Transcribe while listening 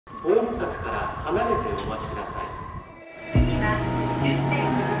大崎から離れてお待ちください。次は終点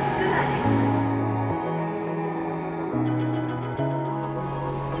つくばで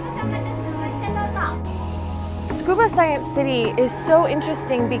す。 Tsukuba Science City is so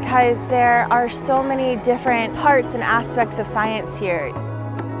interesting because there are so many different parts and aspects of science here.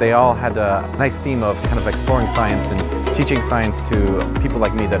 They all had a nice theme of kind of exploring science and teaching science to people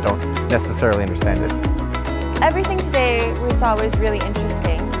like me that don't necessarily understand it. Everything today we saw was really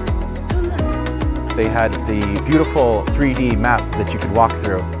interesting. They had the beautiful 3D map that you could walk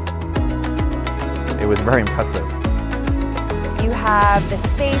through. It was very impressive. You have the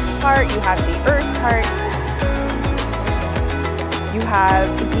space part, you have the earth part. You have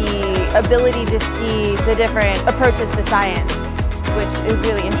the ability to see the different approaches to science, which is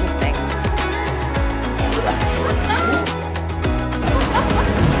really interesting.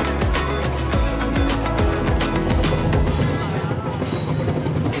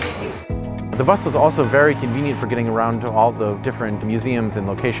 The bus was also very convenient for getting around to all the different museums and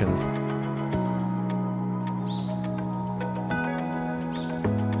locations.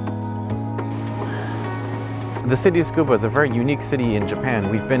 The city of Tsukuba is a very unique city in Japan.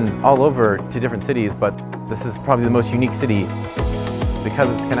 We've been all over to different cities, but this is probably the most unique city because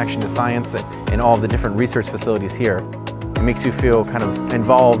of its connection to science and all the different research facilities here. It makes you feel kind of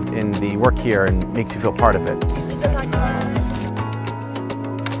involved in the work here and makes you feel part of it.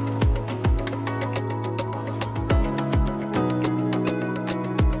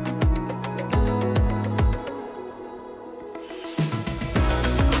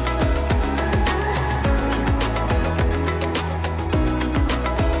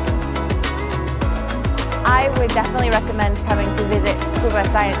 I would definitely recommend coming to visit Tsukuba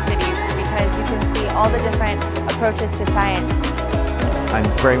Science City because you can see all the different approaches to science. I'm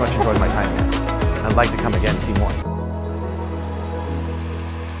very much enjoying my time here. I'd like to come again and see more.